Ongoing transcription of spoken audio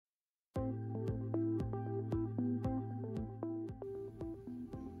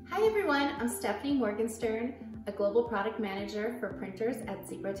everyone, I'm Stephanie Morgenstern, a Global Product Manager for printers at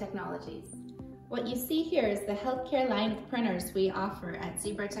Zebra Technologies. What you see here is the healthcare line of printers we offer at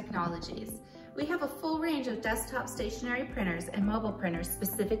Zebra Technologies. We have a full range of desktop stationary printers and mobile printers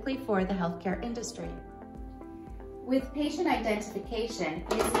specifically for the healthcare industry. With patient identification,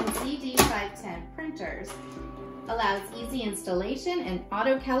 using ZD510 printers allows easy installation and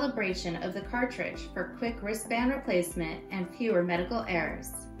auto calibration of the cartridge for quick wristband replacement and fewer medical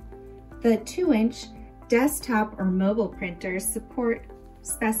errors. The 2-inch desktop or mobile printers support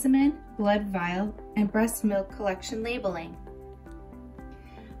specimen, blood vial, and breast milk collection labeling.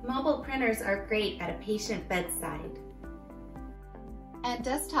 Mobile printers are great at a patient bedside. And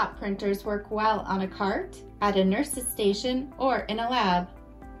desktop printers work well on a cart, at a nurse's station, or in a lab.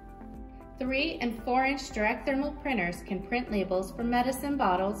 3- and 4-inch direct thermal printers can print labels for medicine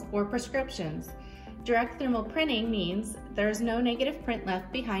bottles or prescriptions. Direct thermal printing means there is no negative print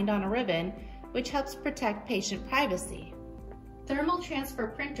left behind on a ribbon, which helps protect patient privacy. Thermal transfer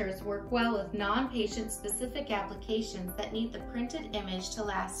printers work well with non-patient specific applications that need the printed image to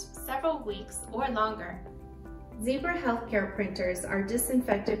last several weeks or longer. Zebra healthcare printers are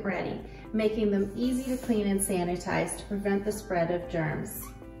disinfectant ready, making them easy to clean and sanitize to prevent the spread of germs.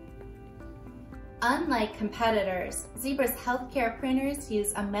 Unlike competitors, Zebra's healthcare printers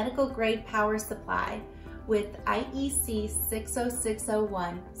use a medical-grade power supply with IEC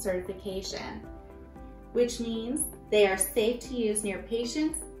 60601 certification, which means they are safe to use near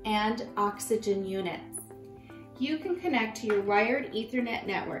patients and oxygen units. You can connect to your wired Ethernet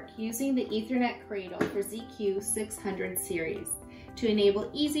network using the Ethernet Cradle for ZQ600 series to enable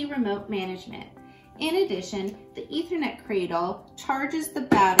easy remote management. In addition, the Ethernet Cradle charges the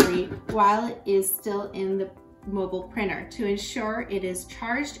battery while it is still in the mobile printer to ensure it is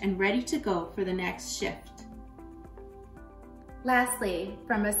charged and ready to go for the next shift. Lastly,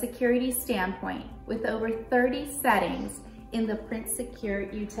 from a security standpoint, with over 30 settings in the Print Secure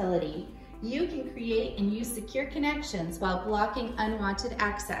utility, you can create and use secure connections while blocking unwanted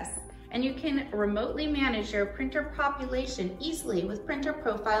access. And you can remotely manage your printer population easily with Printer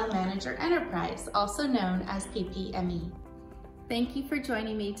Profile Manager Enterprise, also known as PPME. Thank you for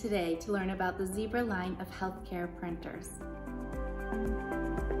joining me today to learn about the Zebra line of healthcare printers.